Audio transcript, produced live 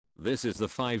This is the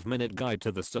 5-minute guide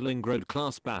to the Stalingrad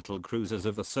class battlecruisers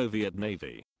of the Soviet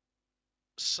Navy.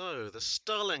 So, the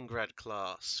Stalingrad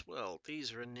class. Well,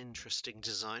 these are an interesting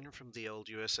design from the old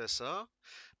USSR,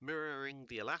 mirroring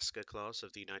the Alaska class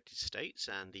of the United States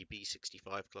and the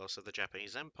B-65 class of the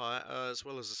Japanese Empire, as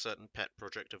well as a certain pet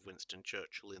project of Winston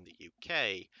Churchill in the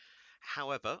UK.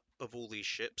 However, of all these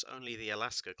ships, only the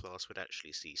Alaska class would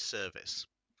actually see service.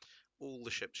 All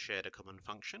the ships shared a common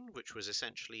function, which was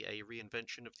essentially a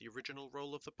reinvention of the original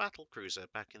role of the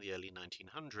battlecruiser back in the early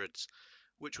 1900s,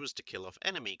 which was to kill off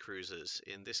enemy cruisers.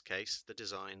 In this case, the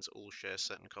designs all share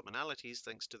certain commonalities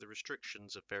thanks to the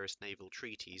restrictions of various naval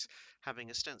treaties, having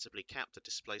ostensibly capped the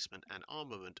displacement and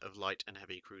armament of light and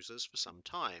heavy cruisers for some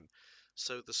time.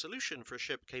 So the solution for a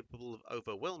ship capable of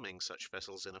overwhelming such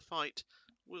vessels in a fight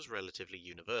was relatively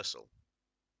universal.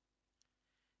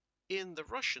 In the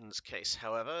Russians' case,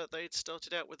 however, they'd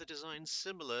started out with a design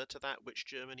similar to that which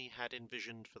Germany had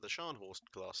envisioned for the Scharnhorst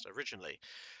class originally.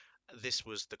 This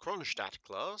was the Kronstadt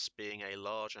class, being a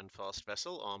large and fast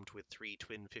vessel armed with three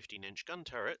twin 15-inch gun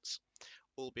turrets,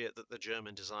 albeit that the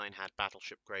German design had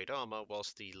battleship-grade armor,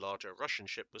 whilst the larger Russian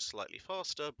ship was slightly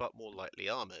faster but more lightly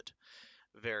armored.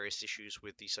 Various issues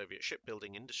with the Soviet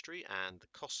shipbuilding industry and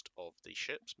the cost of the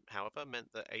ships, however,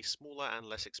 meant that a smaller and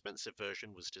less expensive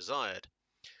version was desired.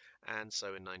 And so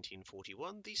in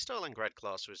 1941, the Stalingrad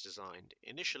class was designed.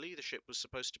 Initially, the ship was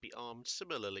supposed to be armed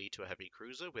similarly to a heavy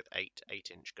cruiser with 8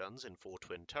 8-inch guns in 4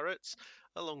 twin turrets,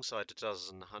 alongside a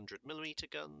dozen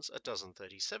 100mm guns, a dozen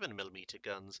 37mm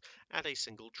guns, and a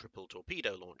single triple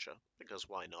torpedo launcher, because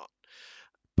why not?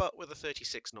 But with a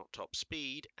 36-knot top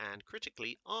speed, and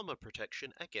critically, armor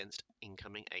protection against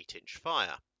incoming 8-inch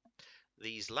fire.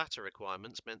 These latter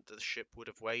requirements meant that the ship would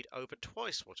have weighed over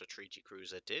twice what a treaty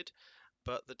cruiser did,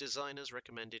 but the designers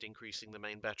recommended increasing the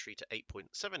main battery to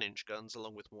 8.7-inch guns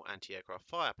along with more anti-aircraft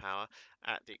firepower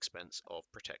at the expense of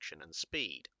protection and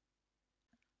speed.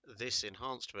 This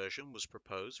enhanced version was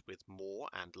proposed with more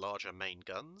and larger main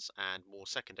guns and more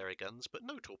secondary guns but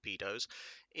no torpedoes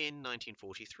in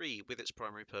 1943, with its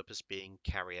primary purpose being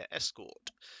carrier escort.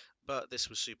 But this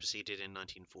was superseded in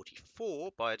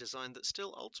 1944 by a design that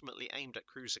still ultimately aimed at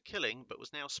cruiser killing, but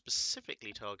was now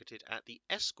specifically targeted at the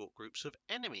escort groups of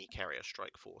enemy carrier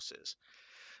strike forces.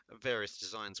 Various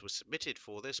designs were submitted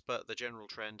for this, but the general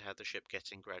trend had the ship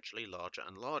getting gradually larger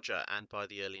and larger, and by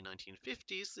the early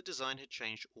 1950s the design had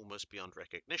changed almost beyond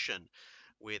recognition,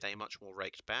 with a much more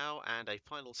raked bow and a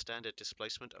final standard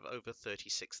displacement of over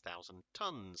 36,000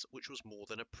 tons, which was more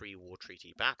than a pre-war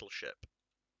treaty battleship.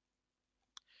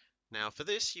 Now for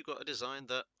this you got a design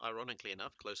that, ironically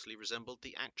enough, closely resembled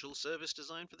the actual service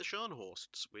design for the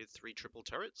Scharnhorsts, with 3 triple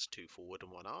turrets, 2 forward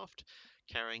and 1 aft,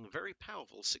 carrying very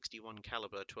powerful 61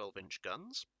 caliber 12-inch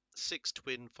guns, 6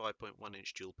 twin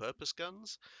 5.1-inch dual-purpose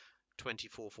guns,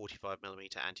 24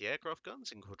 45mm anti-aircraft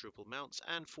guns in quadruple mounts,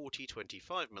 and 40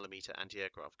 25mm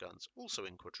anti-aircraft guns, also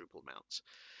in quadruple mounts.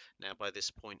 Now by this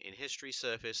point in history,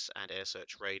 surface and air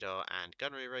search radar and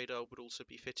gunnery radar would also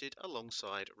be fitted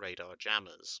alongside radar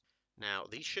jammers. Now,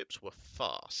 these ships were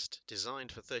fast,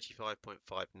 designed for 35.5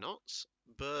 knots,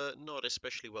 but not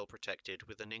especially well protected,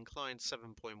 with an inclined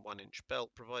 7.1-inch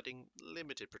belt providing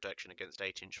limited protection against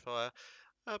 8-inch fire,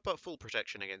 but full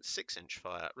protection against 6-inch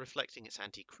fire, reflecting its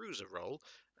anti-cruiser role,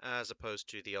 as opposed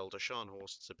to the older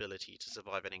Scharnhorst's ability to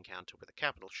survive an encounter with a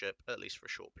capital ship, at least for a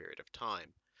short period of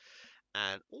time.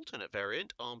 An alternate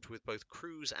variant armed with both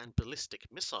cruise and ballistic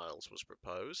missiles was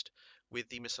proposed, with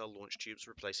the missile launch tubes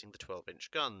replacing the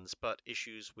 12-inch guns, but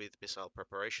issues with missile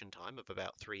preparation time of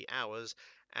about 3 hours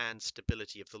and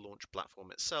stability of the launch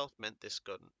platform itself meant this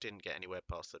gun didn't get anywhere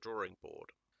past the drawing board.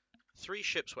 3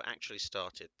 ships were actually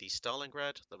started, the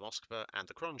Stalingrad, the Moskva, and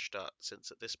the Kronstadt,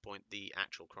 since at this point the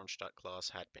actual Kronstadt class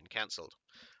had been cancelled.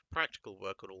 Practical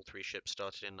work on all 3 ships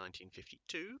started in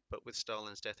 1952, but with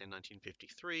Stalin's death in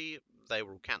 1953, they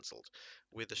were all cancelled,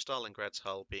 with the Stalingrad's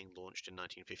hull being launched in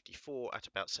 1954 at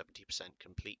about 70%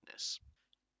 completeness.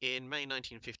 In May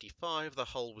 1955, the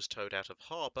hull was towed out of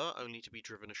harbour, only to be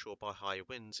driven ashore by high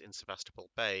winds in Sevastopol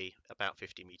Bay, about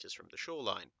 50 metres from the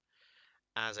shoreline.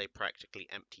 As a practically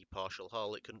empty partial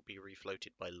hull, it couldn't be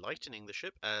refloated by lightening the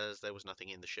ship, as there was nothing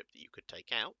in the ship that you could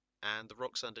take out, and the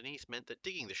rocks underneath meant that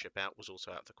digging the ship out was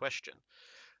also out of the question.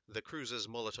 The cruisers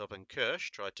Molotov and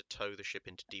Kirsch tried to tow the ship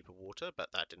into deeper water, but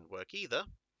that didn't work either,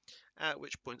 at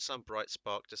which point some bright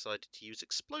spark decided to use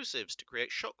explosives to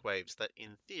create shockwaves that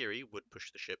in theory would push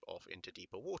the ship off into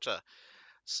deeper water.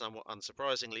 Somewhat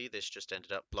unsurprisingly, this just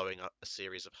ended up blowing up a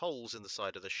series of holes in the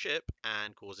side of the ship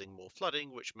and causing more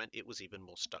flooding, which meant it was even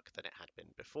more stuck than it had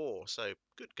been before, so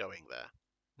good going there.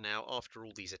 Now, after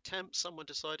all these attempts, someone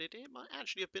decided it might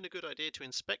actually have been a good idea to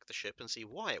inspect the ship and see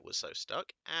why it was so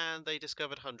stuck, and they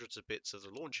discovered hundreds of bits of the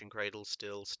launching cradle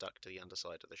still stuck to the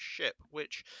underside of the ship,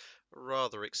 which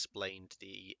rather explained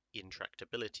the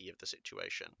intractability of the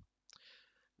situation.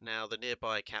 Now, the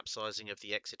nearby capsizing of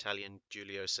the ex-Italian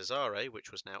Giulio Cesare,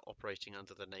 which was now operating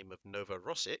under the name of Nova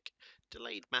Rosik,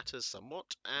 delayed matters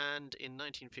somewhat, and in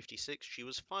 1956 she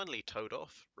was finally towed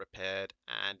off, repaired,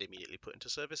 and immediately put into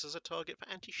service as a target for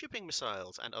anti-shipping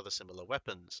missiles and other similar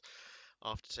weapons.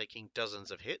 After taking dozens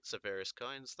of hits of various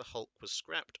kinds, the Hulk was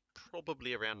scrapped,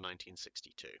 probably around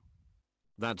 1962.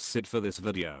 That's it for this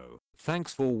video.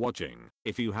 Thanks for watching.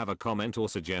 If you have a comment or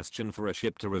suggestion for a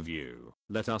ship to review,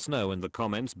 let us know in the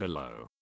comments below.